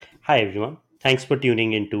Hi everyone. Thanks for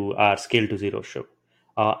tuning into our Scale to Zero show.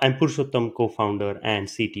 I'm Purushottam, co-founder and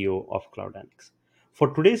CTO of Cloudanics.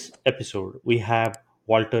 For today's episode, we have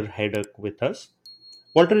Walter Haydock with us.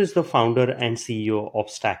 Walter is the founder and CEO of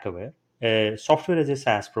StackAware, a software as a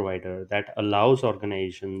SaaS provider that allows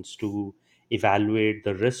organizations to evaluate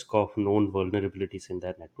the risk of known vulnerabilities in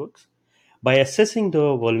their networks. By assessing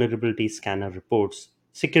the vulnerability scanner reports,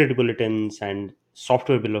 security bulletins, and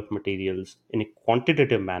software bill of materials in a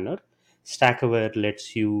quantitative manner, StackAware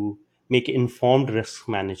lets you make informed risk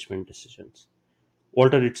management decisions.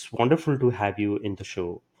 Walter, it's wonderful to have you in the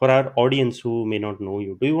show. For our audience who may not know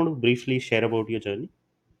you, do you want to briefly share about your journey?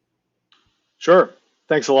 Sure.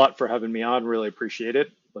 Thanks a lot for having me on. Really appreciate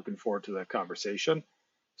it. Looking forward to the conversation.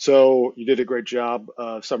 So, you did a great job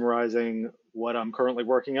of summarizing what I'm currently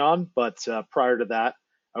working on. But prior to that,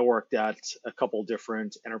 I worked at a couple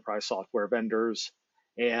different enterprise software vendors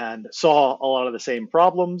and saw a lot of the same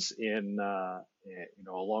problems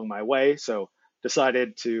along my way. So,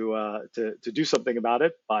 decided to do something about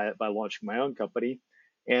it by launching my own company.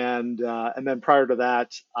 And then prior to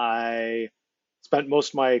that, I spent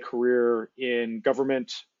most of my career in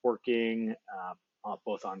government, working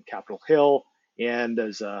both on Capitol Hill and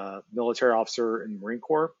as a military officer in the Marine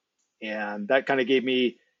Corps. And that kind of gave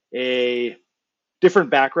me a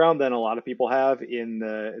different background than a lot of people have in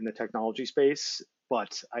the technology space.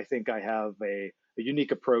 But I think I have a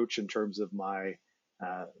unique approach in terms of my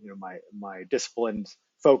disciplined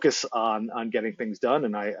focus on getting things done,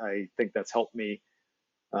 and I think that's helped me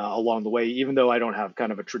along the way, even though I don't have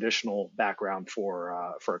kind of a traditional background for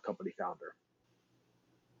a company founder.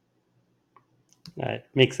 Right,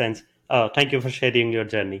 makes sense. Thank you for sharing your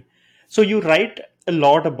journey. So, you write a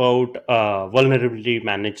lot about vulnerability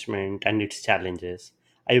management and its challenges.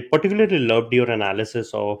 I particularly loved your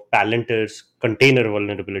analysis of Palantir's container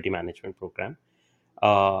vulnerability management program.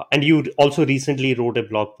 And you also recently wrote a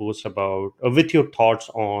blog post about with your thoughts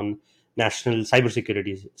on national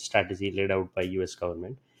cybersecurity strategy laid out by US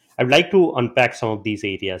government. I'd like to unpack some of these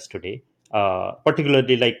areas today,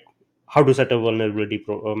 particularly like how to set up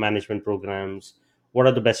management programs, what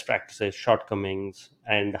are the best practices, shortcomings,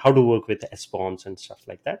 and how to work with SBOMs and stuff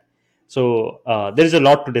like that. So there's a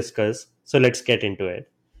lot to discuss. So let's get into it.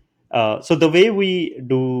 So the way we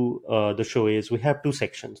do the show is we have two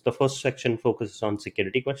sections. The first section focuses on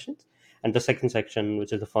security questions, and the second section,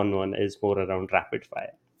 which is the fun one, is more around rapid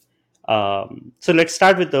fire. So let's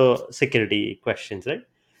start with the security questions, right?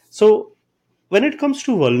 So when it comes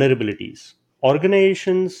to vulnerabilities,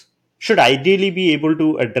 organizations should ideally be able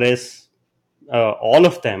to address all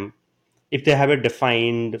of them if they have a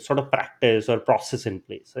defined sort of practice or process in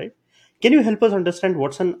place, right? Can you help us understand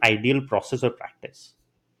what's an ideal process or practice?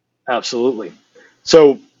 Absolutely.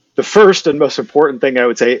 So the first and most important thing I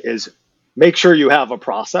would say is make sure you have a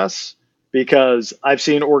process, because I've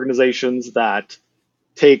seen organizations that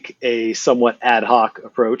take a somewhat ad hoc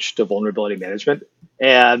approach to vulnerability management.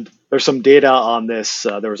 And there's some data on this.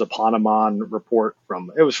 There was a Ponemon report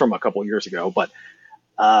from a couple of years ago, but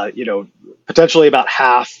potentially about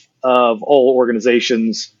half of all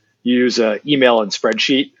organizations use an email and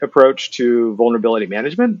spreadsheet approach to vulnerability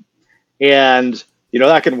management. And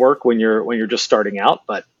that can work when you're just starting out,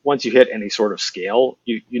 but once you hit any sort of scale,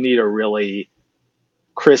 you need a really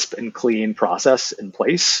crisp and clean process in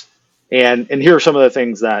place. And here are some of the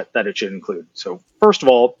things that it should include. So first of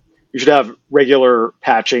all, you should have regular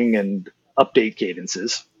patching and update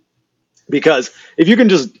cadences, because if you can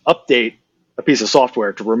just update a piece of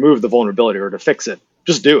software to remove the vulnerability or to fix it,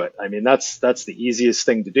 just do it. I mean, that's the easiest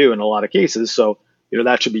thing to do in a lot of cases. So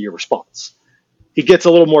that should be your response. It gets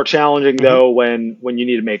a little more challenging Mhm. though when you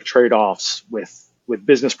need to make trade-offs with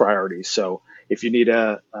business priorities. So if you need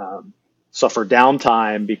to suffer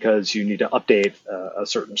downtime because you need to update a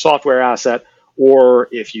certain software asset, or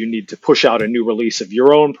if you need to push out a new release of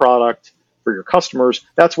your own product for your customers,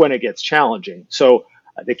 that's when it gets challenging. So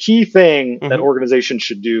the key thing that Mhm. organizations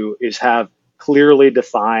should do is have clearly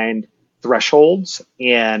defined thresholds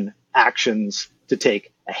and actions to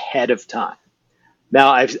take ahead of time.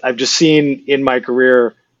 Now, I've just seen in my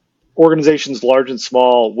career, organizations large and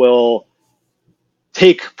small will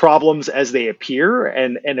take problems as they appear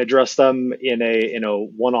and address them in a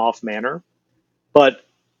one-off manner. But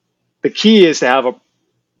the key is to have a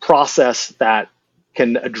process that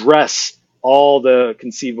can address all the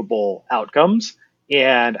conceivable outcomes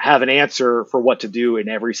and have an answer for what to do in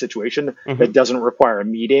every situation that Mhm. doesn't require a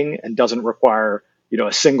meeting and doesn't require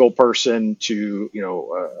a single person to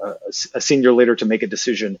a senior leader to make a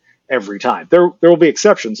decision every time. There will be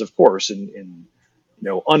exceptions, of course, in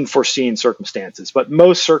unforeseen circumstances, but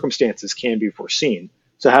most circumstances can be foreseen.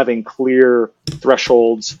 So having clear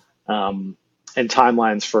thresholds and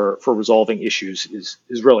timelines for resolving issues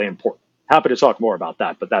is really important. Happy to talk more about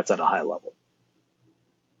that, but that's at a high level.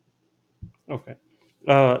 Okay,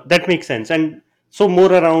 that makes sense. And so,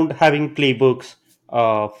 more around having playbooks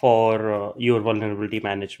for your vulnerability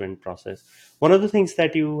management process. One of the things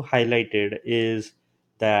that you highlighted is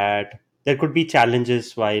that there could be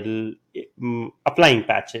challenges while applying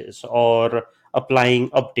patches or applying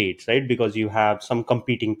updates, right? Because you have some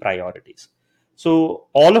competing priorities. So,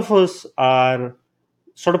 all of us are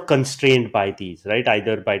sort of constrained by these, right?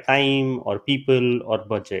 Either by time or people or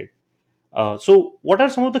budget. So, what are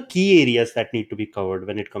some of the key areas that need to be covered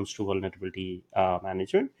when it comes to vulnerability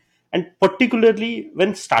management, and particularly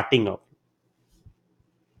when starting up?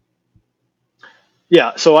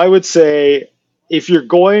 Yeah, so I would say if you're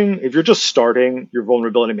just starting your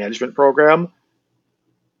vulnerability management program,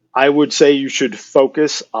 I would say you should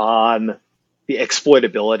focus on the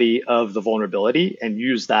exploitability of the vulnerability and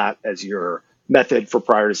use that as your method for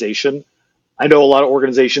prioritization. I know a lot of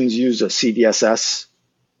organizations use a CVSS,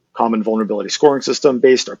 Common Vulnerability Scoring System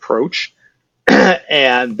based approach,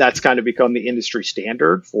 and that's kind of become the industry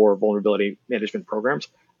standard for vulnerability management programs.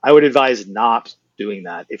 I would advise not doing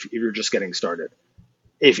that if you're just getting started.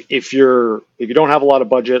 If you don't have a lot of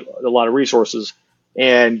budget, a lot of resources,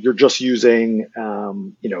 and you're just using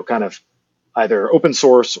kind of either open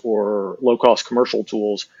source or low cost commercial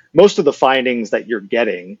tools, most of the findings that you're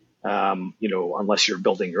getting, unless you're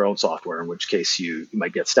building your own software, in which case you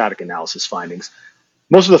might get static analysis findings.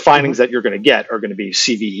 Most of the findings Hmm. that you're going to get are going to be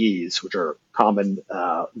CVEs, which are common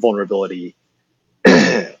vulnerabilities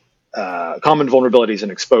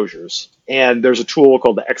and exposures. And there's a tool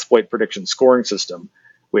called the exploit prediction scoring system,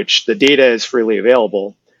 which the data is freely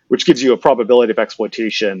available, which gives you a probability of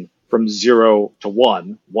exploitation from 0 to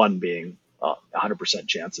 1, 1 being 100%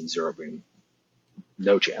 chance and 0 being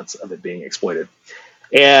no chance of it being exploited.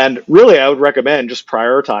 And really, I would recommend just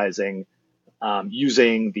prioritizing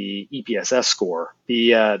using the EPSS score.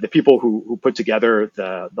 The people who put together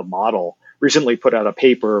the model recently put out a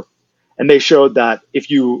paper, and they showed that if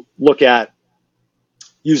you look at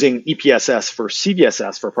using EPSS for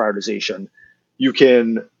CVSS for prioritization, you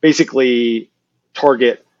can basically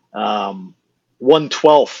target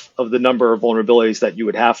 1/12 of the number of vulnerabilities that you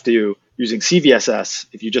would have to using CVSS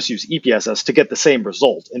if you just use EPSS to get the same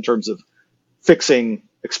result in terms of fixing Hmm.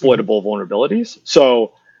 exploitable vulnerabilities.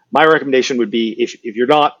 So my recommendation would be if you're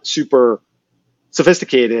not super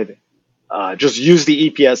sophisticated, just use the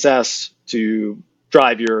EPSS to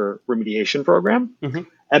drive your remediation program. Hmm.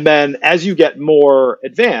 And then as you get more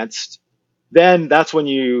advanced, then that's when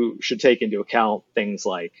you should take into account things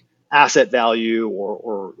like asset value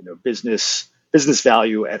or business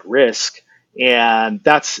value at risk. And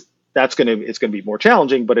that's going to it's going to be more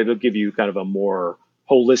challenging, but it'll give you kind of a more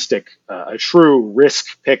holistic, a true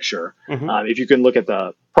risk picture. Hmm. If you can look at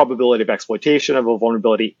the probability of exploitation of a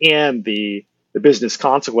vulnerability and the business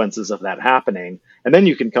consequences of that happening, and then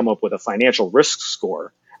you can come up with a financial risk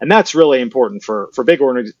score. And that's really important for big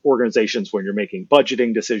organizations when you're making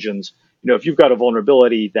budgeting decisions. If you've got a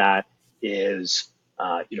vulnerability that is,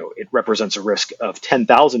 it represents a risk of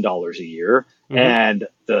 $10,000 a year, Hmm. and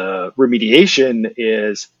the remediation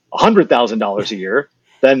is $100,000 a year,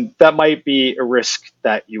 then that might be a risk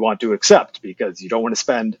that you want to accept because you don't want to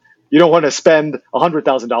spend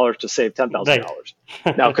 $100,000 to save Right. $10,000.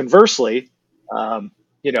 Now, conversely,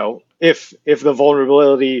 if the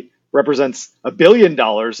vulnerability represents $1 billion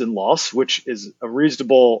in loss, which is a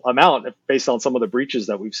reasonable amount based on some of the breaches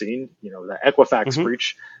that we've seen. The Equifax Hmm.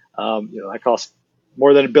 breach, that cost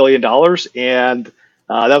more than $1 billion, and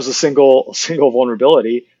that was a single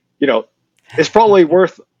vulnerability. You know, it's probably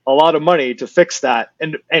worth a lot of money to fix that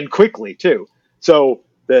and quickly too. So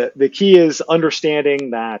the key is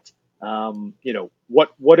understanding that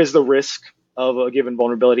what is the risk of a given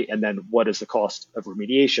vulnerability, and then what is the cost of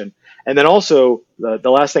remediation. And then also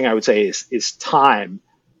the last thing I would say is time.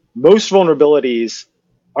 Most vulnerabilities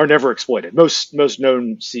are never exploited. Most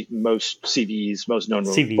CVEs, most known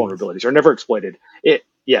CVs. vulnerabilities are never exploited.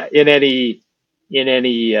 In any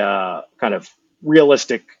kind of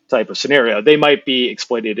realistic type of scenario, they might be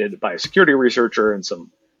exploited by a security researcher in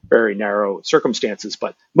some very narrow circumstances,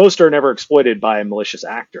 but most are never exploited by a malicious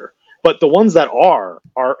actor. But the ones that are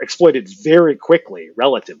exploited very quickly,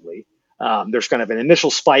 relatively. There's kind of an initial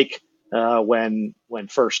spike when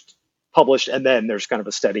first published, and then there's kind of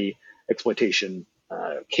a steady exploitation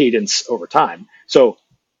cadence over time. So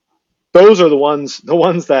those are the ones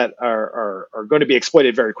that are going to be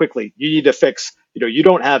exploited very quickly. You need to fix. You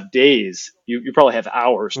don't have days. You probably have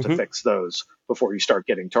hours to Hmm. fix those before you start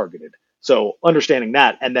getting targeted. So understanding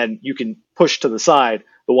that, and then you can push to the side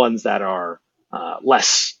the ones that are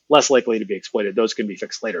less likely to be exploited. Those can be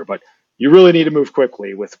fixed later, but you really need to move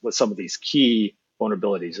quickly with some of these key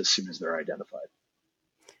vulnerabilities as soon as they're identified.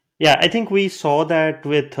 Yeah, I think we saw that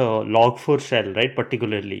with Log4Shell, right?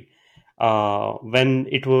 Particularly when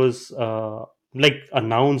it was like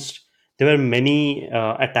announced, there were many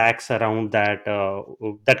attacks around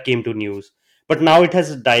that came to news. But now it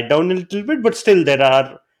has died down a little bit, but still there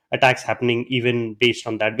are attacks happening even based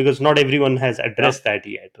on that, because not everyone has Yeah, addressed that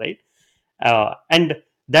yet, right? And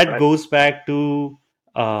that right. goes back to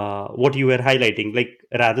what you were highlighting. Like,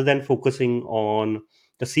 rather than focusing on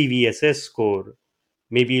the CVSS score,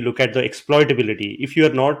 maybe look at the exploitability. If you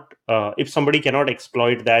are not if somebody cannot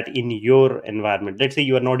exploit that in your environment, let's say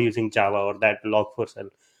you are not using Java or that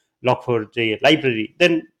log4j library,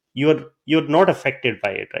 then you're not affected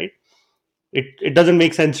by it, right? It doesn't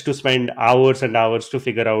make sense to spend hours and hours to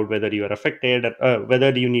figure out whether you are affected,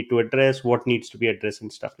 whether you need to address what needs to be addressed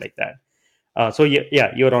and stuff like that. So yeah,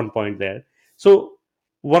 yeah, you're on point there. So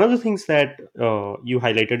one of the things that you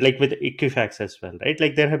highlighted, like with Equifax as well, right?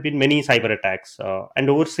 Like there have been many cyber attacks, and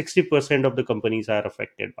over 60% of the companies are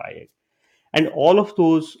affected by it, and all of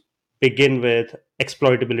those begin with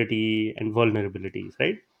exploitability and vulnerabilities,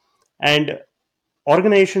 right? And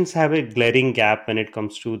organizations have a glaring gap when it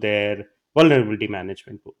comes to their vulnerability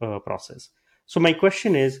management process. So my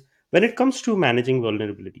question is, when it comes to managing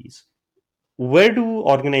vulnerabilities, where do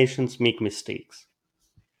organizations make mistakes?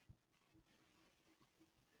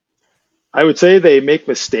 I would say they make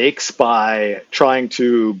mistakes by trying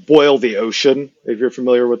to boil the ocean. If you're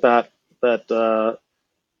familiar with that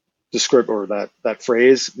descript or that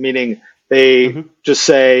phrase, meaning they Hmm. just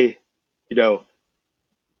say, you know,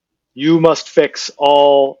 you must fix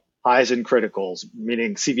all highs and criticals,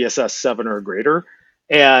 meaning CVSS 7 or greater.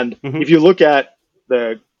 And if Hmm. you look at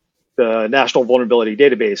the National Vulnerability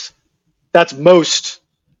Database, that's most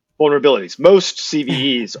vulnerabilities. Most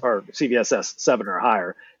CVEs are CVSS 7 or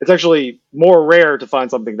higher. It's actually more rare to find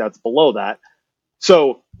something that's below that.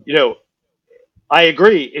 So, I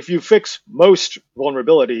agree. If you fix most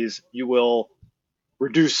vulnerabilities, you will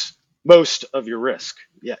reduce most of your risk.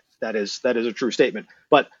 Yeah, that is a true statement.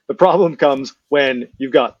 But the problem comes when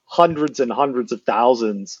you've got hundreds and hundreds of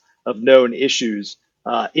thousands of known issues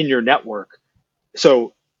in your network.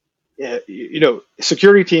 So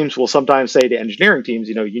security teams will sometimes say to engineering teams,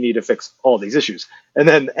 you need to fix all these issues. And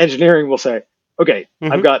then engineering will say, okay,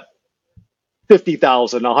 I've Hmm. got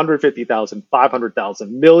 50,000, 150,000,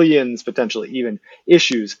 500,000, millions potentially even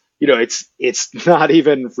issues. It's not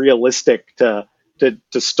even realistic to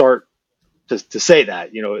start to say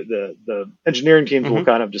that. The engineering teams will Hmm.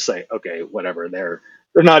 kind of just say, okay, whatever. They're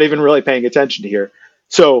not even really paying attention to here.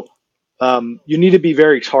 So you need to be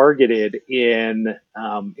very targeted in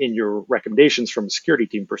your recommendations from a security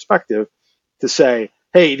team perspective to say,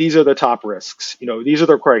 hey, these are the top risks. These are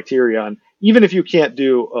the criteria. And even if you can't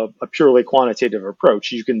do a purely quantitative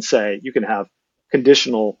approach, you can have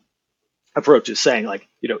conditional approaches saying, like,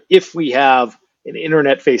 if we have an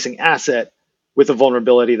internet facing asset with a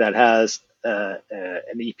vulnerability that has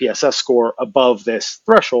an EPSS score above this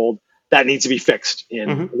threshold, that needs to be fixed in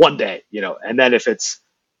Hmm. one day. And then if it's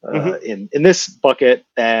Hmm. in this bucket,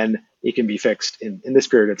 then it can be fixed in this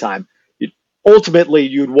period of time. Ultimately,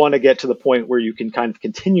 you'd want to get to the point where you can kind of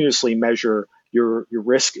continuously measure your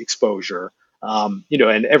risk exposure.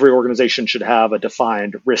 And every organization should have a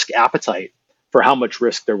defined risk appetite for how much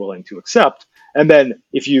risk they're willing to accept. And then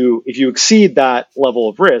if you exceed that level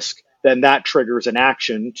of risk, then that triggers an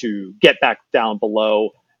action to get back down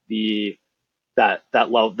below the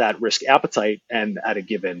that risk appetite and at a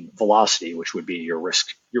given velocity, which would be your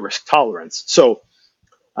risk tolerance. So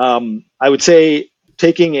I would say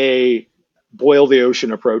taking a boil the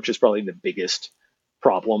ocean approach is probably the biggest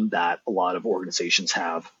problem that a lot of organizations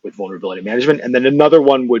have with vulnerability management. And then another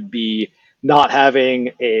one would be not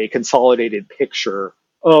having a consolidated picture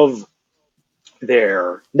of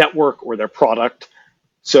their network or their product.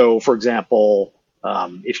 So, for example,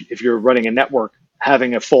 if you're running a network,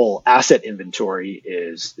 having a full asset inventory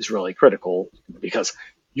is really critical, because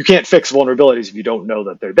you can't fix vulnerabilities if you don't know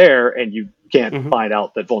that they're there, and you can't Hmm. find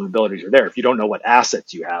out that vulnerabilities are there if you don't know what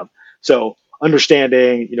assets you have. So,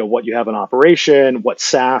 understanding what you have in operation, what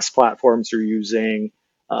SaaS platforms you're using,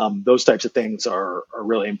 those types of things are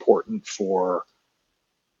really important for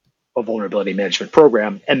a vulnerability management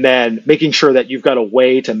program, and then making sure that you've got a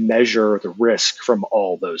way to measure the risk from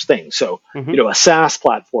all those things. So, Hmm. a SaaS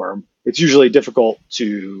platform, it's usually difficult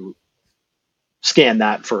to scan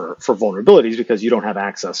that for vulnerabilities because you don't have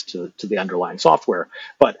access to the underlying software.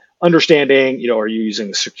 But understanding, are you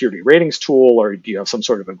using a security ratings tool, or do you have some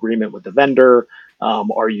sort of agreement with the vendor?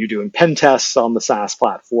 Are you doing pen tests on the SaaS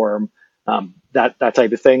platform? that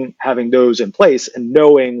type of thing. Having those in place and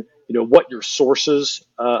knowing what your sources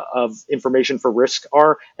of information for risk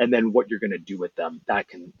are, and then what you're going to do with them, that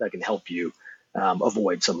can help you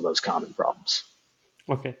avoid some of those common problems.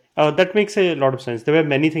 Okay, that makes a lot of sense. There were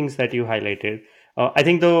many things that you highlighted. I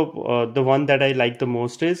think the one that I like the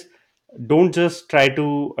most is don't just try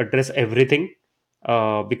to address everything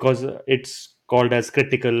because it's called as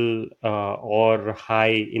critical or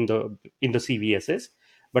high in the CVSS,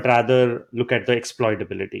 but rather look at the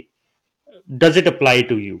exploitability. Does it apply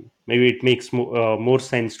to you? Maybe it makes more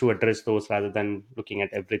sense to address those rather than looking at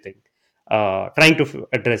everything, trying to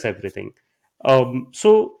address everything.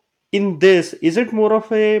 So in this, is it more of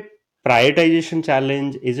a prioritization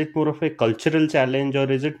challenge? Is it more of a cultural challenge, or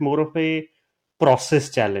is it more of a process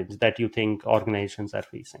challenge that you think organizations are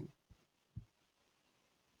facing?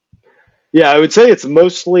 Yeah, I would say it's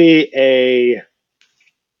mostly a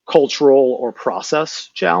cultural or process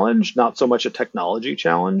challenge, not so much a technology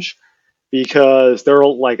challenge, because there are,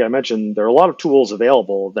 like I mentioned, there are a lot of tools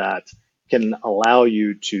available that can allow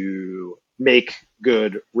you to make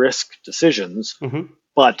good risk decisions. Hmm.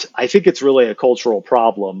 But I think it's really a cultural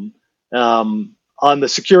problem. On the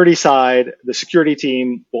security side, the security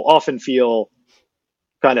team will often feel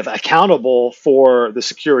kind of accountable for the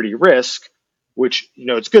security risk, which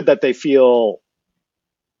it's good that they feel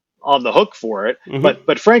on the hook for it. Hmm.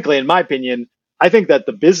 But frankly, in my opinion, I think that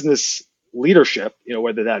the business leadership,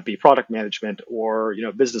 whether that be product management or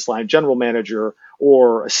business line general manager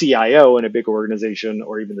or a CIO in a big organization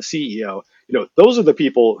or even the CEO, those are the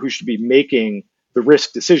people who should be making the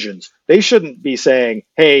risk decisions. They shouldn't be saying,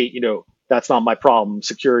 "Hey, that's not my problem.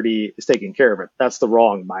 Security is taking care of it." That's the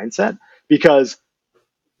wrong mindset because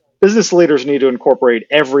business leaders need to incorporate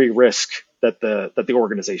every risk that the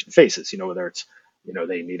organization faces. Whether it's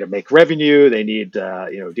they need to make revenue, they need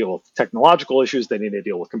deal with technological issues, they need to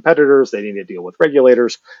deal with competitors, they need to deal with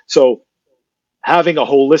regulators. So having a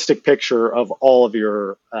holistic picture of all of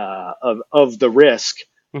your of the risk,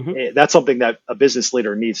 Hmm. that's something that a business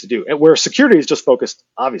leader needs to do. And where security is just focused,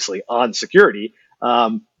 obviously, on security,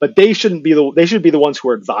 but they should be the ones who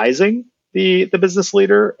are advising the business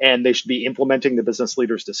leader, and they should be implementing the business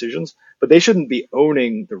leader's decisions. But they shouldn't be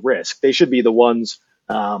owning the risk. They should be the ones,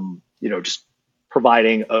 just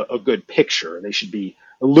providing a good picture. They should be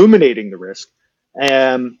illuminating the risk.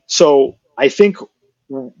 And so I think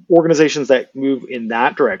organizations that move in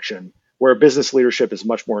that direction, where business leadership is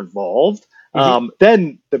much more involved, Hmm.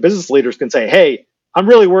 then the business leaders can say, "Hey, I'm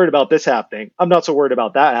really worried about this happening. I'm not so worried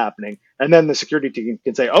about that happening." And then the security team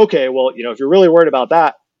can say, "Okay, well, if you're really worried about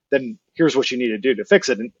that, then here's what you need to do to fix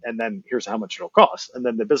it, and then here's how much it'll cost." And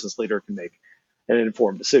then the business leader can make an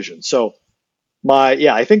informed decision. So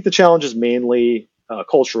I think the challenge is mainly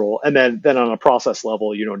cultural, and then on a process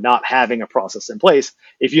level, not having a process in place.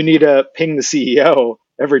 If you need to ping the CEO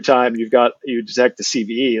every time you detect the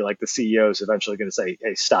CVE, like the CEO is eventually going to say,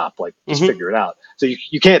 "Hey, stop! Like, just Hmm. figure it out." So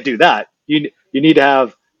you can't do that. You need to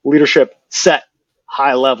have leadership set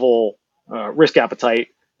high level risk appetite.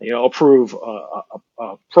 Approve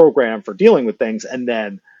a program for dealing with things, and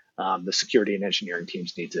then the security and engineering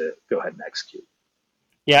teams need to go ahead and execute.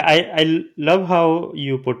 Yeah, I love how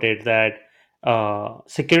you put it that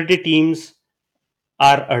security teams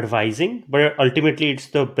are advising, but ultimately it's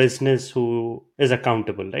the business who is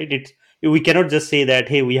accountable, right? It's we cannot just say that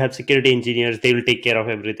hey, we have security engineers, they will take care of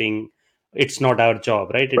everything. It's not our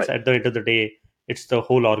job, right? It's Right. at the end of the day, it's the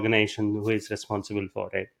whole organization who is responsible for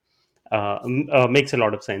it. Makes a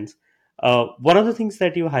lot of sense. One of the things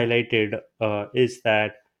that you highlighted is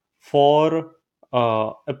that for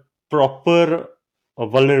a proper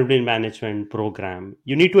vulnerability management program,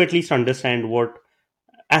 you need to at least understand what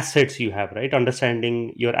assets you have, right?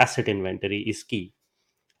 Understanding your asset inventory is key.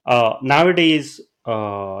 Nowadays,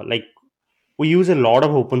 like we use a lot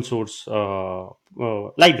of open source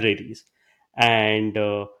libraries, and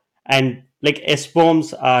like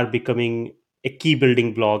SBOMs are becoming a key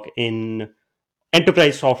building block in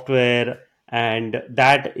enterprise software, and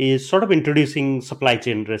that is sort of introducing supply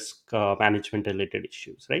chain risk management related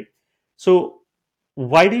issues, right? So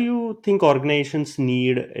why do you think organizations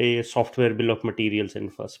need a software bill of materials in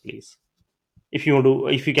first place? If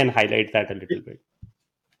you can highlight that a little bit.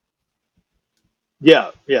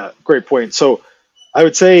 Yeah, yeah, great point. So I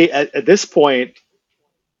would say at this point,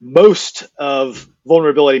 most of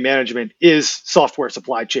vulnerability management is software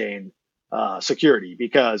supply chain security,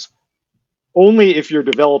 because only if you're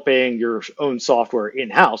developing your own software in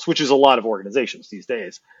house, which is a lot of organizations these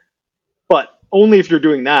days, but only if you're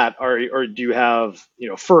doing that, or do you have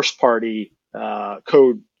first party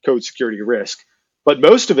code security risk. But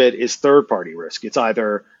most of it is third party risk. It's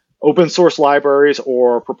either open source libraries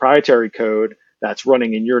or proprietary code that's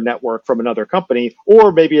running in your network from another company,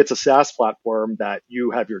 or maybe it's a SaaS platform that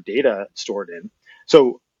you have your data stored in.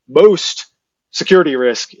 So most security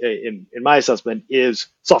risk, in my assessment, is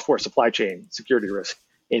software supply chain security risk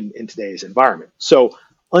in today's environment. So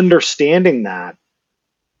understanding that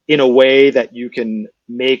in a way that you can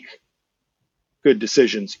make good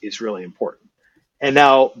decisions is really important. And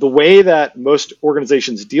now the way that most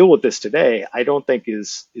organizations deal with this today, I don't think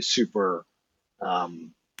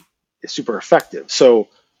um, is super effective. So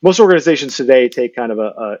most organizations today take kind of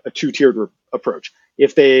a two-tiered approach.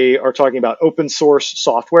 If they are talking about open source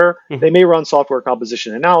software, they Hmm. may run software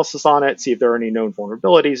composition analysis on it, see if there are any known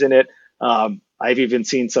vulnerabilities in it. I've even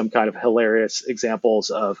seen some kind of hilarious examples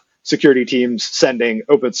of security teams sending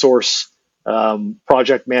open source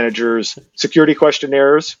project managers security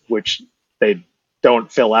questionnaires, which they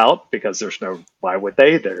don't fill out because there's no, why would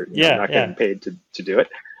they? They're, Yeah, not getting yeah. paid to do it.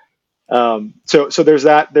 So there's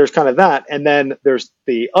that. There's kind of that, and then there's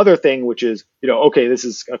the other thing, which is, okay, this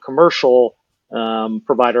is a commercial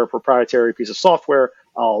provider, a proprietary piece of software.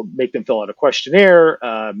 I'll make them fill out a questionnaire,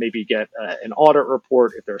 maybe get an audit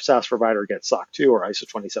report if they're a SaaS provider, get SOC 2 or ISO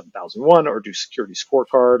 27001, or do security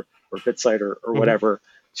scorecard or BitSight or Hmm. whatever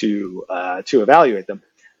to evaluate them.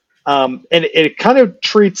 And it kind of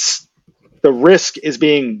treats the risk as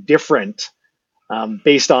being different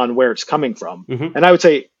based on where it's coming from. Hmm. And I would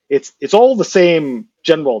say it's all the same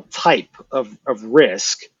general type of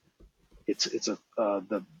risk. It's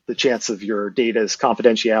the chance of your data's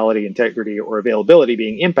confidentiality, integrity, or availability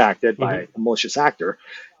being impacted by Hmm. a malicious actor.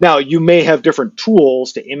 Now, you may have different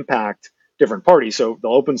tools to impact different parties. So the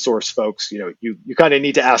open source folks, you kind of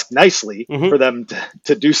need to ask nicely for Hmm. them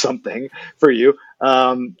to do something for you,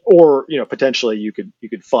 or potentially you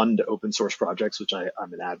could fund open source projects, which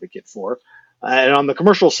I'm an advocate for. And on the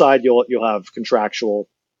commercial side, you'll have contractual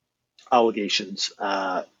obligations,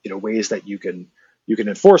 ways that you can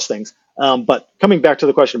enforce things. But coming back to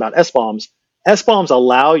the question about SBOMs, SBOMs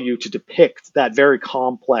allow you to depict that very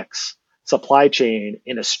complex supply chain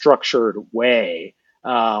in a structured way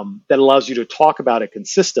that allows you to talk about it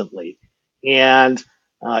consistently. And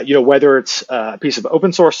whether it's a piece of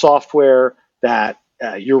open source software that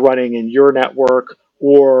you're running in your network,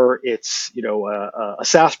 or it's a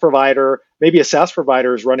SaaS provider. Maybe a SaaS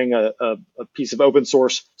provider is running a piece of open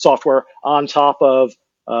source software on top of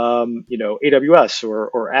AWS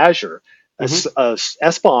or Azure. Hmm.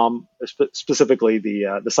 SBOM, specifically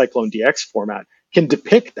the Cyclone DX format, can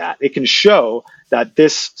depict that. It can show that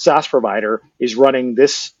this SaaS provider is running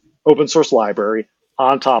this open source library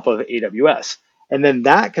on top of AWS, and then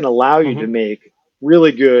that can allow you to Hmm. make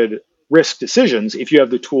really good risk decisions if you have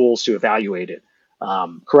the tools to evaluate it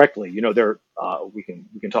correctly. There we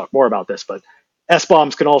can talk more about this, but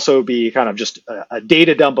SBOMs can also be kind of just a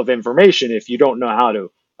data dump of information. If you don't know how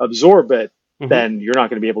to absorb it, Hmm. then you're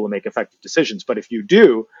not going to be able to make effective decisions. But if you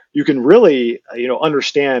do, you can really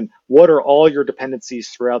understand what are all your dependencies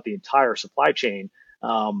throughout the entire supply chain,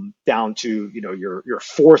 down to your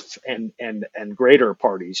fourth and greater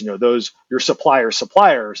parties, those your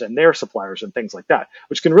suppliers and their suppliers and things like that,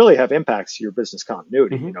 which can really have impacts to your business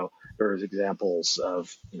continuity. Hmm. There's examples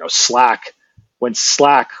of Slack, when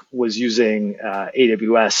Slack was using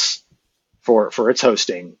AWS for its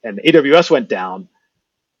hosting, and AWS went down,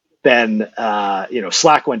 then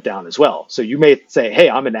Slack went down as well. So you may say, "Hey,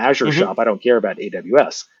 I'm an Azure Hmm. shop. I don't care about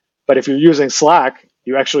AWS." But if you're using Slack,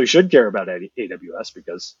 you actually should care about AWS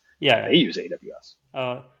because Yeah. they use AWS.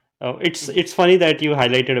 Uh, it's funny that you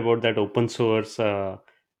highlighted about that open source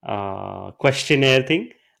questionnaire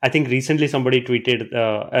thing. I think recently somebody tweeted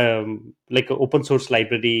like a open source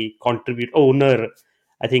library contribute owner.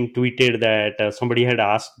 I think tweeted that somebody had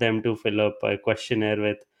asked them to fill up a questionnaire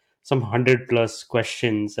with some 100 plus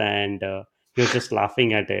questions, and he was just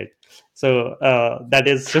laughing at it. So that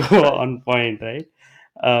is so Right. on point, right?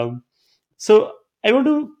 Um, so I want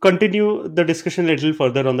to continue the discussion a little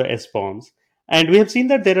further on the SBOMs. And we have seen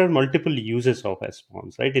that there are multiple uses of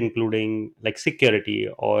SBOMs, right? Including like security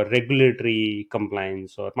or regulatory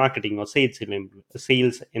compliance or marketing or sales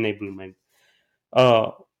enablement.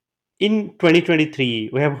 Uh, in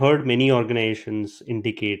 2023, we have heard many organizations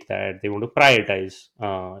indicate that they want to prioritize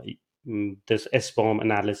this SBOM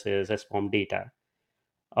analysis, SBOM data.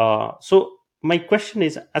 So my question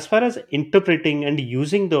is, as far as interpreting and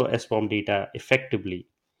using the SBOM data effectively,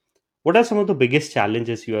 what are some of the biggest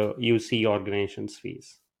challenges you see organizations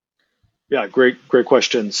face? Yeah, great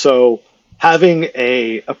question. So having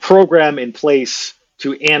a program in place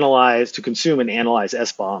to consume and analyze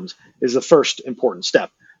SBOMs is the first important step.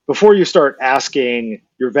 Before you start asking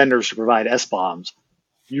your vendors to provide SBOMs,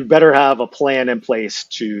 you better have a plan in place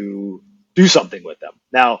to do something with them.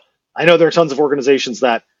 Now, I know there are tons of organizations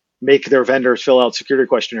that make their vendors fill out security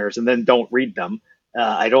questionnaires and then don't read them.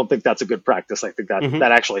 I don't think that's a good practice. I think that Hmm.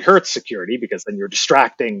 that actually hurts security because then you're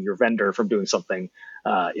distracting your vendor from doing something,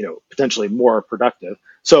 potentially more productive.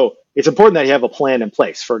 So it's important that you have a plan in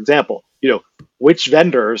place. For example, which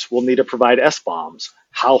vendors will need to provide SBOMs?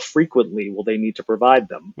 How frequently will they need to provide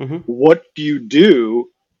them? Hmm. What do you do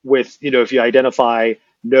with, if you identify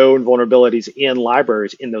known vulnerabilities in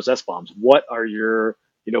libraries in those SBOMs? What are your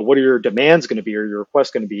demands going to be or your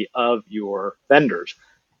requests going to be of your vendors?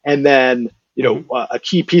 And then, Hmm. a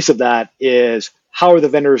key piece of that is how are the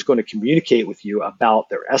vendors going to communicate with you about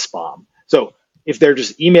their SBOM? So if they're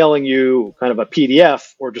just emailing you kind of a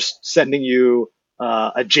PDF or just sending you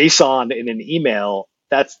a JSON in an email,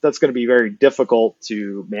 that's going to be very difficult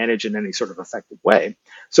to manage in any sort of effective way.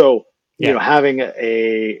 So, Yeah. having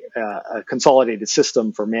a consolidated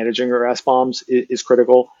system for managing your SBOMs is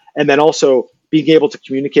critical, and then also being able to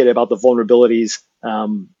communicate about the vulnerabilities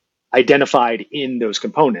identified in those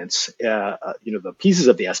components, the pieces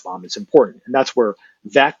of the SBOM is important, and that's where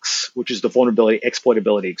VEX, which is the vulnerability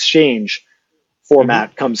exploitability exchange Hmm.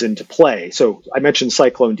 format, comes into play. So I mentioned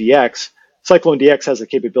Cyclone DX. Cyclone DX has the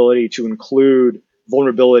capability to include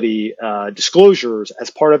vulnerability disclosures as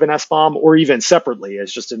part of an SBOM or even separately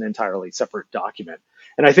as just an entirely separate document.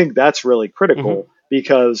 And I think that's really Hmm. critical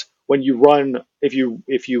because when you run, if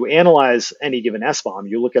you analyze any given SBOM,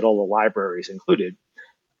 you look at all the libraries included,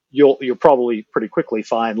 you'll probably pretty quickly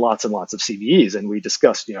find lots and lots of CVEs. And we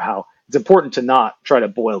discussed, how it's important to not try to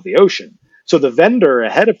boil the ocean. So the vendor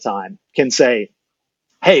ahead of time can say,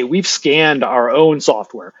 hey, we've scanned our own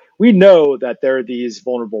software. We know that there are these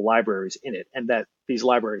vulnerable libraries in it and that these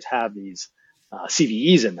libraries have these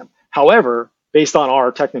CVEs in them. However, based on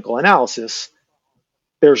our technical analysis,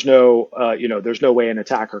 there's no way an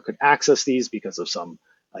attacker could access these because of some,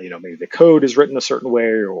 maybe the code is written a certain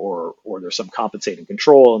way, or there's some compensating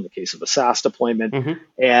control in the case of a SaaS deployment. Hmm.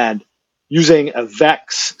 And using a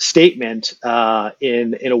VEX statement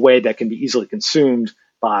in a way that can be easily consumed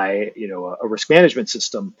by a risk management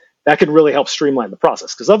system, that can really help streamline the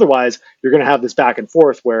process. Because otherwise, you're going to have this back and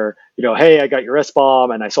forth where, hey, I got your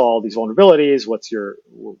SBOM and I saw all these vulnerabilities.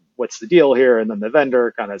 What's the deal here? And then the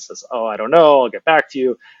vendor kind of says, oh, I don't know. I'll get back to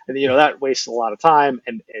you. And that wastes a lot of time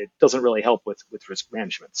and it doesn't really help with risk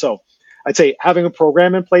management. So I'd say having a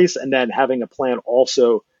program in place and then having a plan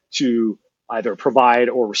also to either provide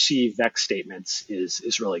or receive VEX statements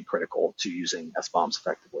is really critical to using SBOMs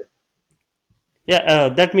effectively. Yeah,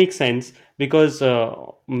 that makes sense because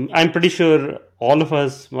I'm pretty sure all of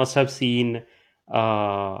us must have seen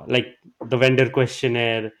like the vendor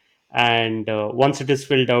questionnaire, and once it is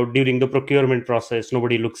filled out during the procurement process,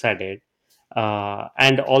 nobody looks at it,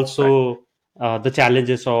 and Right. also the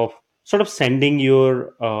challenges of sort of sending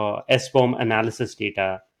your SBOM analysis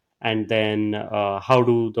data, and then how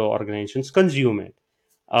do the organizations consume it.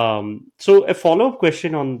 So a follow up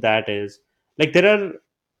question on that is, like, there are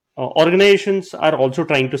organizations are also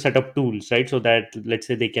trying to set up tools, right? So that, let's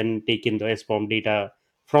say, they can take in the SBOM data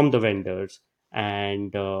from the vendors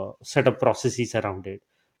and set up processes around it.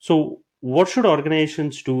 So, what should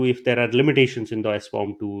organizations do if there are limitations in the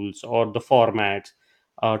SBOM tools or the formats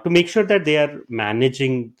to make sure that they are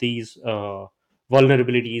managing these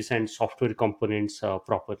vulnerabilities and software components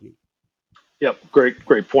properly? Yep,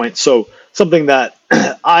 great point. So something that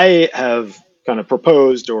I have kind of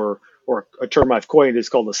proposed, or a term I've coined, is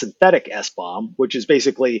called a synthetic SBOM, which is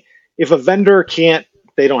basically if a vendor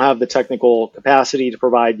they don't have the technical capacity to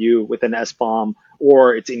provide you with an SBOM,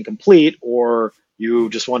 or it's incomplete, or you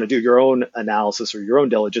just want to do your own analysis or your own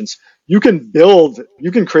diligence, you can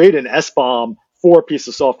create an SBOM for a piece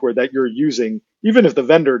of software that you're using, even if the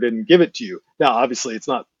vendor didn't give it to you. Now, obviously, it's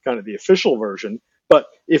not kind of the official version, but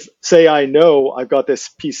if, say, I know I've got this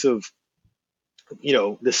piece of,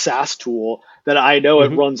 the SaaS tool that I know it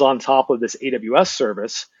Hmm. runs on top of this AWS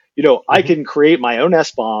service, I Hmm. can create my own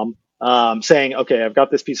SBOM, saying, okay, I've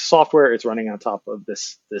got this piece of software, it's running on top of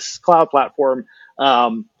this cloud platform.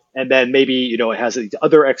 And then maybe, it has these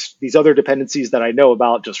other dependencies that I know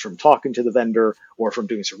about just from talking to the vendor or from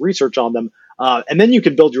doing some research on them. And then you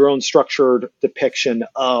can build your own structured depiction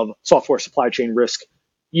of software supply chain risk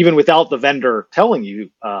even without the vendor telling you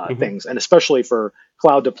Hmm. things. And especially for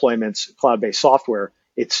cloud deployments, cloud-based software,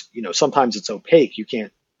 it's, sometimes it's opaque. You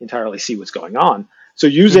can't entirely see what's going on. So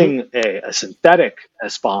Hmm. using a synthetic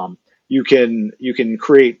SBOM, you can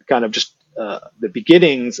create kind of just the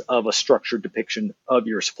beginnings of a structured depiction of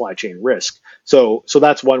your supply chain risk. So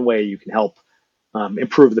that's one way you can help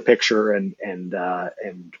improve the picture and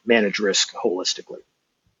manage risk holistically.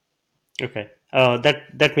 Okay.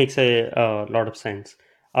 That makes a lot of sense.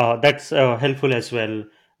 That's helpful as well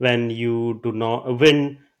when you do not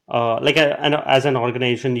when as an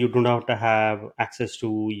organization you do not have access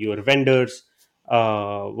to your vendors,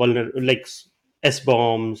 S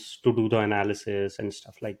bombs to do the analysis and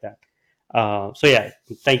stuff like that. So yeah,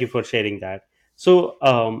 thank you for sharing that. So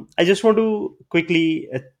I just want to quickly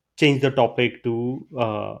change the topic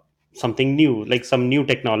to something new, like some new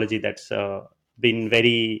technology that's been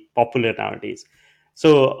very popular nowadays.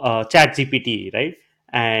 So chat gpt, right?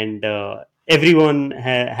 And everyone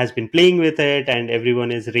has been playing with it and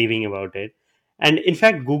everyone is raving about it. And in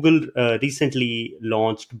fact Google recently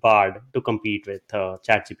launched bard to compete with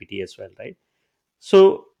chat gpt as well, right?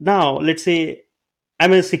 So now let's say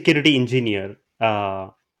I'm a security engineer.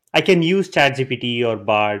 I can use ChatGPT or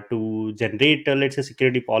Bard to generate, let's say,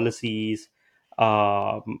 security policies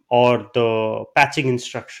or the patching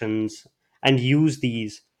instructions and use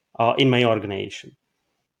these in my organization.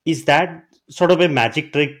 Is that sort of a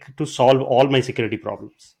magic trick to solve all my security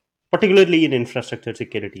problems, particularly in infrastructure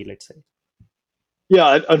security, let's say?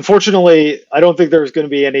 Yeah, unfortunately, I don't think there's going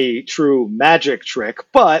to be any true magic trick,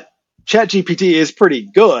 but ChatGPT is pretty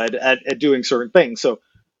good at doing certain things. So,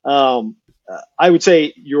 I would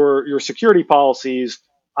say your security policies,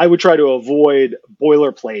 I would try to avoid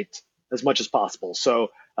boilerplate as much as possible. So,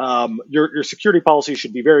 your security policy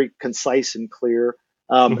should be very concise and clear.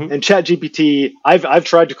 Mm-hmm, And ChatGPT, I've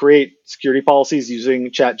tried to create security policies using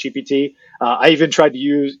ChatGPT. I even tried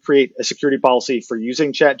to create a security policy for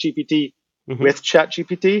using ChatGPT mm-hmm. with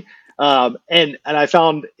ChatGPT, and I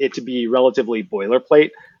found it to be relatively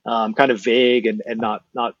boilerplate, kind of vague and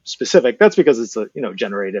not specific. That's because it's a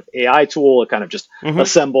generative AI tool. It kind of just Mm-hmm.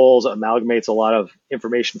 assembles, amalgamates a lot of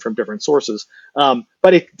information from different sources.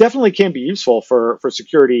 But it definitely can be useful for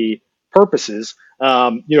security purposes.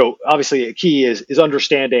 Obviously, a key is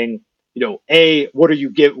understanding.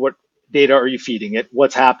 What data are you feeding it?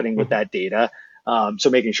 What's happening with Mm-hmm. that data? So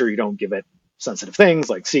making sure you don't give it sensitive things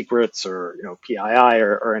like secrets or PII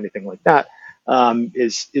or anything like that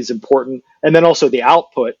is important. And then also the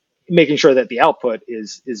output, making sure that the output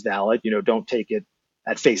is valid. Don't take it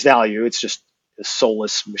at face value. It's just a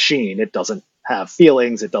soulless machine. It doesn't have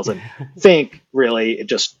feelings. It doesn't think really. It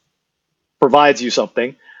just provides you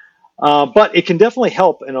something. But it can definitely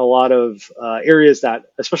help in a lot of areas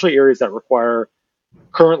especially areas that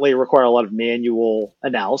currently require a lot of manual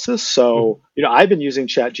analysis. Mm-hmm. So, I've been using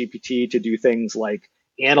ChatGPT to do things like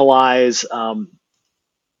analyze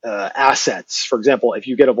assets. For example, if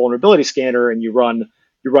you get a vulnerability scanner and you run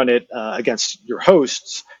it against your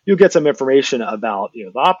hosts, you get some information about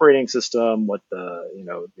the operating system, what the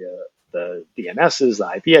DNS is,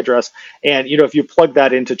 the IP address, and if you plug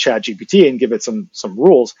that into ChatGPT and give it some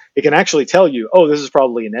rules, it can actually tell you, oh, this is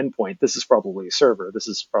probably an endpoint, this is probably a server, this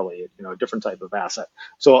is probably a different type of asset.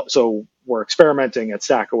 So we're experimenting at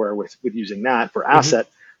StackAware with using that for Mm-hmm. asset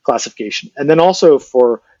classification, and then also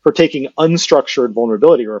for taking unstructured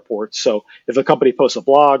vulnerability reports. So if a company posts a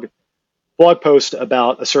blog post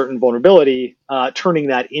about a certain vulnerability, turning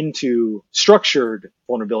that into structured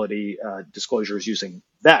vulnerability disclosures using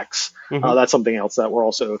Vex. Mm-hmm. That's something else that we're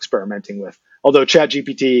also experimenting with. Although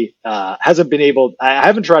ChatGPT hasn't been able, I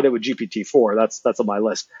haven't tried it with GPT-4. That's on my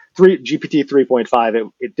list. GPT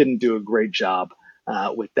 3.5, it didn't do a great job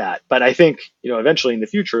with that. But I think eventually in the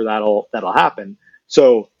future that'll happen.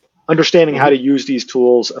 So understanding how to Mm-hmm. use these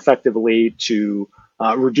tools effectively to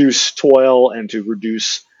reduce toil and to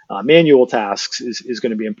reduce manual tasks is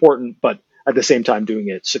going to be important, but at the same time, doing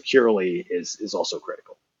it securely is also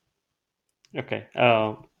critical. Okay,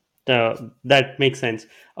 that makes sense.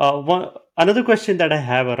 Another question that I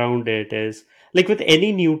have around it is like with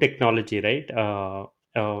any new technology, right?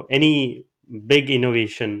 Any big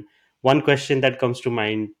innovation, one question that comes to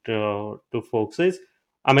mind to folks is,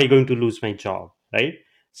 "Am I going to lose my job?" Right?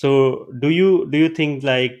 So, do you think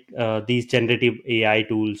like these generative AI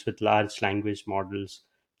tools with large language models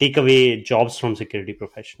take away jobs from security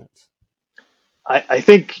professionals? I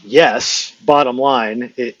think yes. Bottom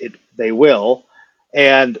line, they will.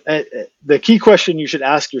 And the key question you should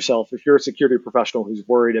ask yourself if you're a security professional who's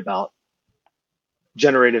worried about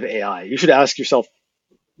generative AI, you should ask yourself,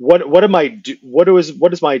 what am I do, what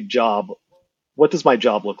is my job, what does my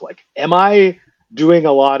job look like? Am I doing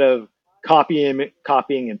a lot of copying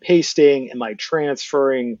and pasting? Am I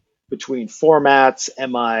transferring between formats?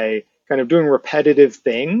 Am I kind of doing repetitive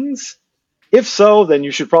things? If so, then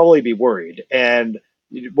you should probably be worried. And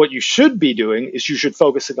what you should be doing is you should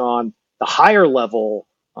focus on the higher level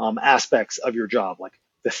aspects of your job, like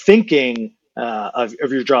the thinking of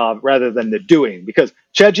your job rather than the doing, because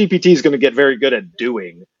ChatGPT is going to get very good at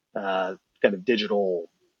doing kind of digital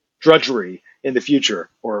drudgery in the future,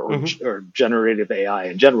 Mm-hmm. or generative AI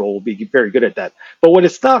in general will be very good at that. But what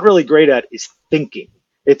it's not really great at is thinking.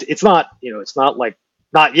 It's not, it's not like,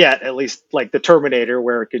 not yet, at least, like the Terminator,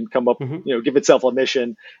 where it can come up, Mm-hmm. give itself a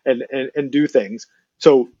mission and do things.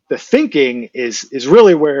 So the thinking is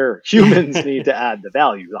really where humans need to add the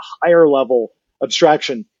value, the higher level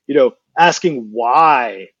abstraction. Asking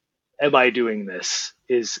why am I doing this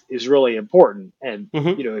is really important. And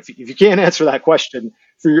Mm-hmm. if you can't answer that question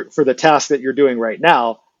for the task that you're doing right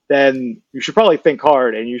now, then you should probably think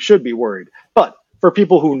hard and you should be worried. But for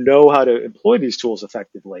people who know how to employ these tools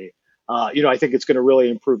effectively, I think it's going to really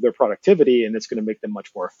improve their productivity, and it's going to make them much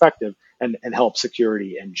more effective and help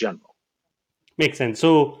security in general. Makes sense.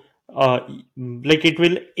 So, like it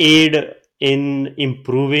will aid in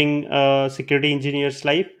improving security engineer's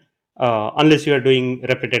life, unless you are doing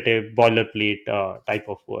repetitive boilerplate type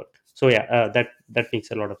of work. So yeah, that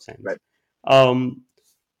makes a lot of sense. Right. Um,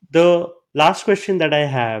 the last question that I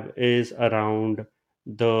have is around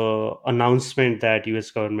the announcement that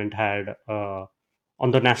U.S. government had on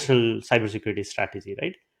the national cybersecurity strategy,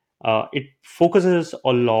 right? It focuses a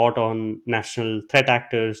lot on national threat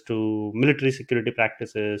actors to military security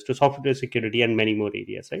practices to software security and many more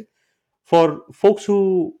areas, right? For folks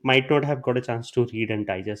who might not have got a chance to read and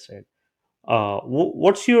digest it,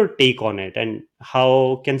 what's your take on it, and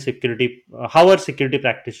how are security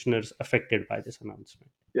practitioners affected by this announcement?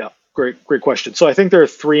 Yeah, great question. So I think there are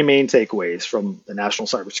three main takeaways from the national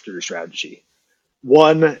cybersecurity strategy.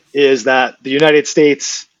 One is that the United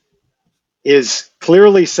States is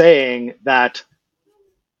clearly saying that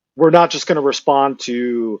we're not just going to respond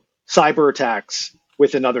to cyber attacks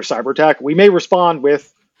with another cyber attack. We may respond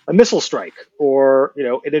with a missile strike, or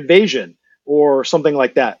an invasion, or something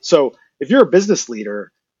like that. So if you're a business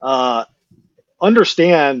leader,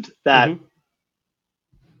 understand that Mm-hmm.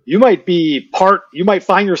 you might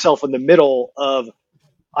find yourself in the middle of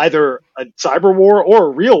either a cyber war or a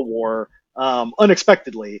real war,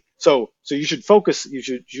 unexpectedly. So you should focus. You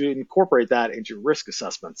should incorporate that into your risk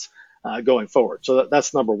assessments going forward. So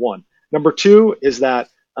that's number one. Number two is that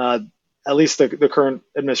at least the current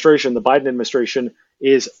administration, the Biden administration,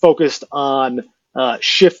 is focused on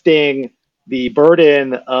shifting the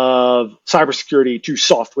burden of cybersecurity to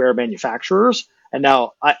software manufacturers. And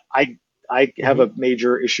now I have a Mm-hmm.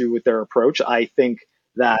 major issue with their approach. I think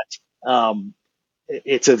that um,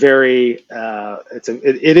 it's a very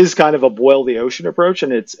it is kind of a boil the ocean approach,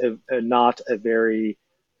 and it's not a very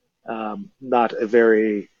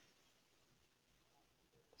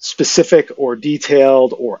specific or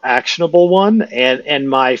detailed or actionable one. And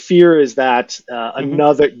my fear is that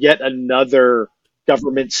Mm-hmm. another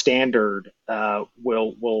government standard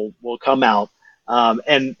will come out.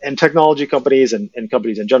 And technology companies and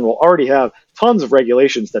companies in general already have tons of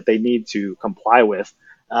regulations that they need to comply with.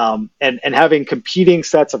 And having competing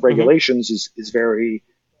sets of Mm-hmm. regulations is very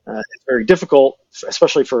difficult,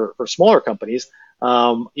 especially for smaller companies.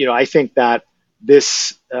 I think that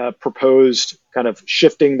this proposed kind of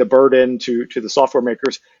shifting the burden to the software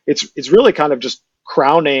makers, it's really kind of just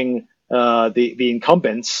crowning the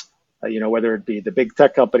incumbents, whether it be the big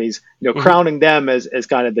tech companies, Mm-hmm. crowning them as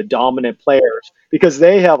kind of the dominant players, because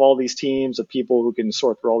they have all these teams of people who can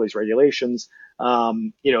sort through all these regulations,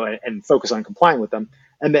 and focus on complying with them.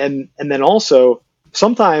 And then also,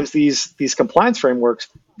 sometimes these compliance frameworks,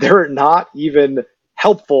 they're not even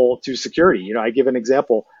helpful to security. I give an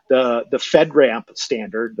example: the FedRAMP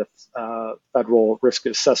standard, the Federal Risk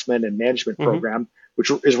Assessment and Management Mm-hmm. Program,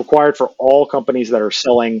 which is required for all companies that are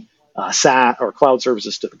selling SaaS or cloud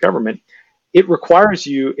services to the government. It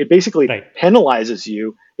basically Right. penalizes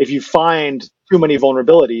you if you find too many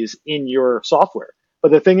vulnerabilities in your software.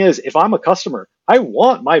 But the thing is, if I'm a customer, I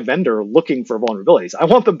want my vendor looking for vulnerabilities. I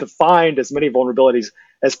want them to find as many vulnerabilities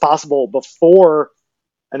as possible before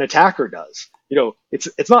an attacker does.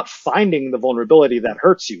 It's not finding the vulnerability that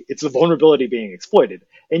hurts you; it's the vulnerability being exploited,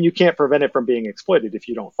 and you can't prevent it from being exploited if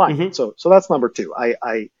you don't find it. Mm-hmm. So that's number two.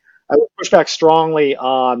 I would push back strongly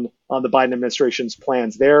on the Biden administration's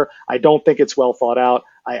plans there. I don't think it's well thought out.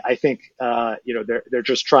 I think they're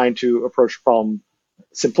just trying to approach the problem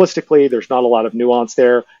simplistically. There's not a lot of nuance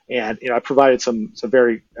there, and I provided some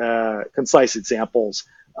very concise examples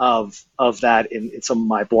of that in some of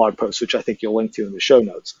my blog posts, which I think you'll link to in the show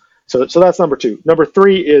notes. So that's number two. Number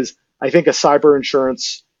three is, I think, a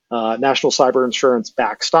national cyber insurance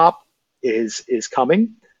backstop is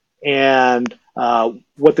coming. And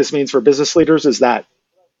what this means for business leaders is that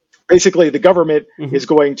basically the government is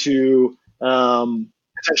Mm-hmm. going to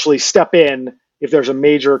potentially step in if there's a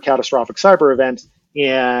major catastrophic cyber event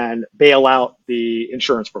and bail out the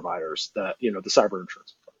insurance providers, the cyber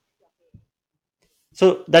insurance.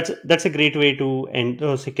 So that's a great way to end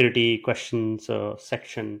the security questions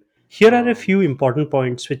section. Here are a few important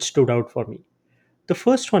points which stood out for me. The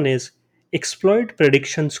first one is exploit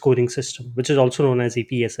prediction scoring system, which is also known as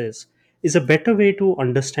EPSS, is a better way to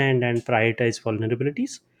understand and prioritize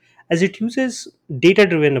vulnerabilities as it uses data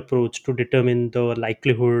driven approach to determine the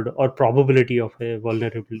likelihood or probability of a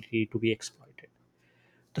vulnerability to be exploited.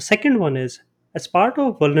 The second one is as part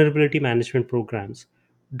of vulnerability management programs,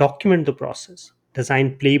 document the process,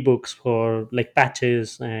 design playbooks for like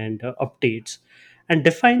patches and updates, and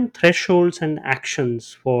define thresholds and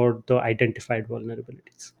actions for the identified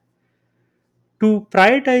vulnerabilities. To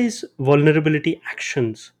prioritize vulnerability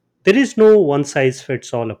actions, there is no one size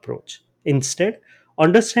fits all approach. Instead,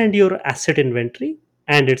 understand your asset inventory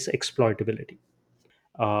and its exploitability.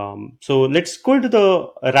 So let's go into the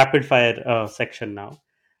rapid fire section now.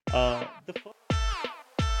 The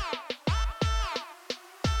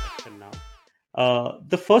section now.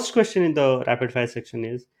 The first question in the rapid fire section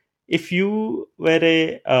is: if you were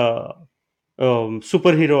a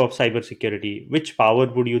superhero of cybersecurity, which power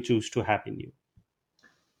would you choose to have in you?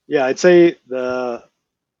 Yeah, I'd say the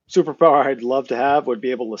superpower I'd love to have would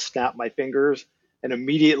be able to snap my fingers and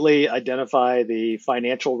immediately identify the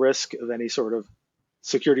financial risk of any sort of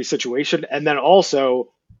security situation, and then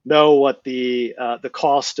also know what the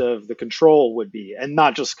cost of the control would be, and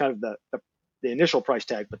not just kind of the initial price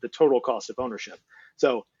tag, but the total cost of ownership.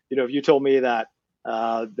 So, if you told me that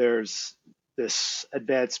there's this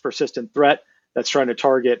advanced persistent threat that's trying to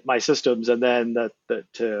target my systems, and then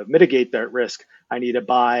to mitigate that risk, I need to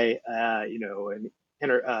buy, an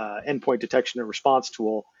endpoint detection and response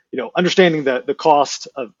tool. Understanding the cost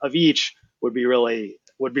of each would be really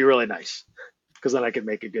nice because then I could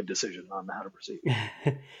make a good decision on how to proceed.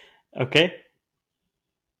 Okay,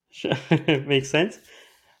 sure. Makes sense.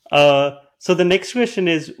 So the next question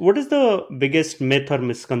is: what is the biggest myth or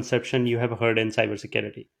misconception you have heard in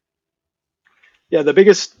cybersecurity? Yeah, the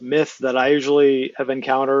biggest myth that I usually have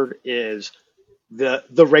encountered is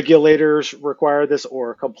the regulators require this,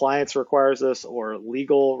 or compliance requires this, or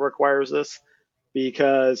legal requires this,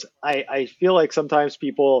 because I feel like sometimes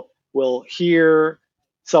people will hear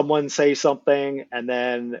someone say something, and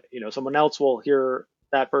then someone else will hear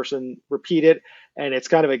that person repeat it, and it's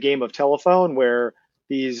kind of a game of telephone where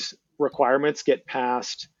these requirements get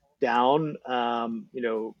passed down,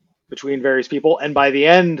 between various people, and by the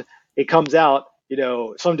end it comes out,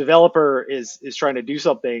 some developer is trying to do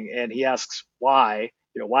something, and he asks why,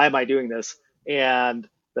 why am I doing this, and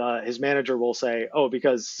his manager will say, oh,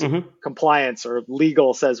 because Hmm. compliance or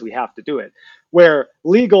legal says we have to do it. Where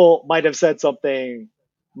legal might have said something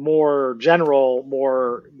more general,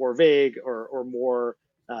 more vague, or more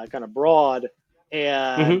kind of broad,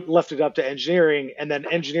 and Hmm. left it up to engineering, and then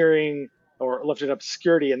engineering, or left it up to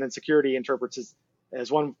security, and then security interprets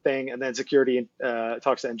as one thing, and then security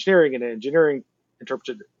talks to engineering, and engineering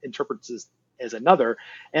interprets as another.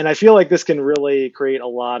 And I feel like this can really create a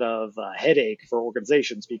lot of headache for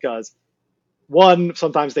organizations, because one,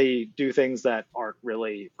 sometimes they do things that aren't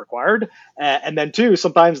really required, and then two,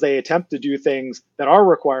 sometimes they attempt to do things that are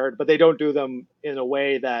required, but they don't do them in a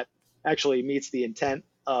way that actually meets the intent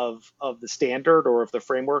of the standard, or of the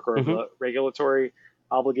framework, or of Hmm. the regulatory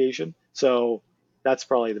obligation. So that's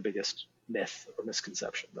probably the biggest myth or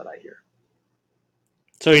misconception that I hear.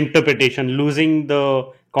 So interpretation, losing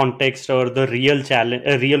the context or the real challenge,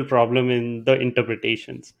 a real problem in the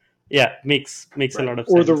interpretations. Yeah, makes a Right. lot of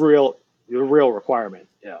Or the sense. real requirement.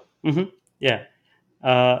 Yeah. Hmm. Yeah.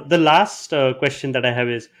 The last question that I have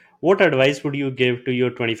is: what advice would you give to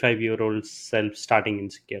your 25-year-old self starting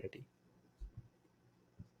in security?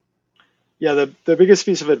 Yeah, the biggest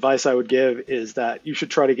piece of advice I would give is that you should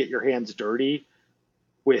try to get your hands dirty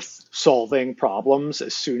with solving problems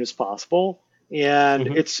as soon as possible. And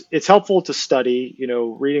Hmm. it's helpful to study,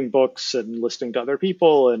 reading books and listening to other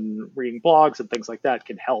people and reading blogs and things like that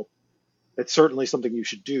can help. It's certainly something you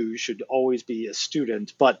should do. You should always be a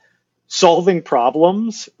student, but solving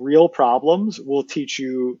problems, real problems, will teach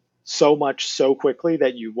you so much so quickly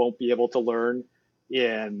that you won't be able to learn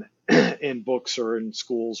in in books, or in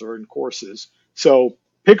schools, or in courses. So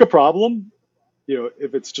pick a problem,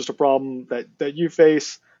 if it's just a problem that you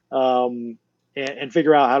face, and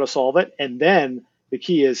figure out how to solve it. And then the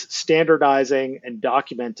key is standardizing and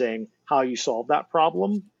documenting how you solve that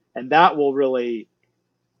problem, and that will really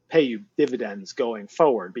pay you dividends going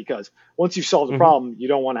forward, because once you solve the Hmm. problem, you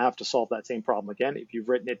don't want to have to solve that same problem again. If you've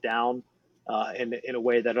written it down in a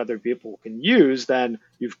way that other people can use, then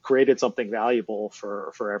you've created something valuable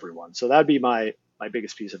for everyone. So that'd be my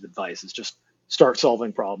biggest piece of advice, is just start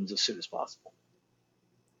solving problems as soon as possible.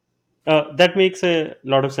 That makes a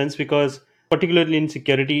lot of sense because particularly in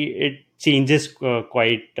security, it changes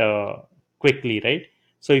quite quickly, right?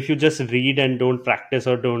 So if you just read and don't practice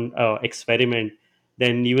or don't experiment,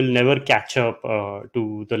 then you will never catch up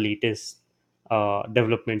to the latest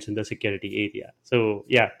developments in the security area. So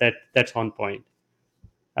yeah, that's on point.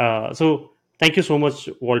 So thank you so much,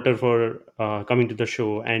 Walter, for coming to the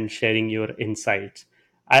show and sharing your insights.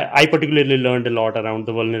 I particularly learned a lot around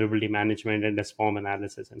the vulnerability management and SPOM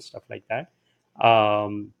analysis and stuff like that.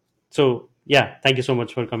 So yeah, thank you so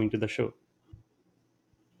much for coming to the show.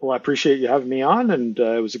 Well, I appreciate you having me on, and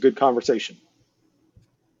it was a good conversation.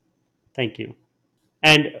 Thank you.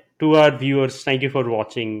 And to our viewers, thank you for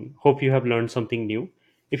watching. Hope you have learned something new.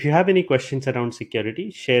 If you have any questions around security,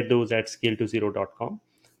 share those at scale20.com.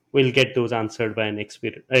 We'll get those answered by an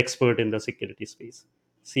expert in the security space.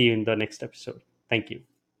 See you in the next episode. Thank you.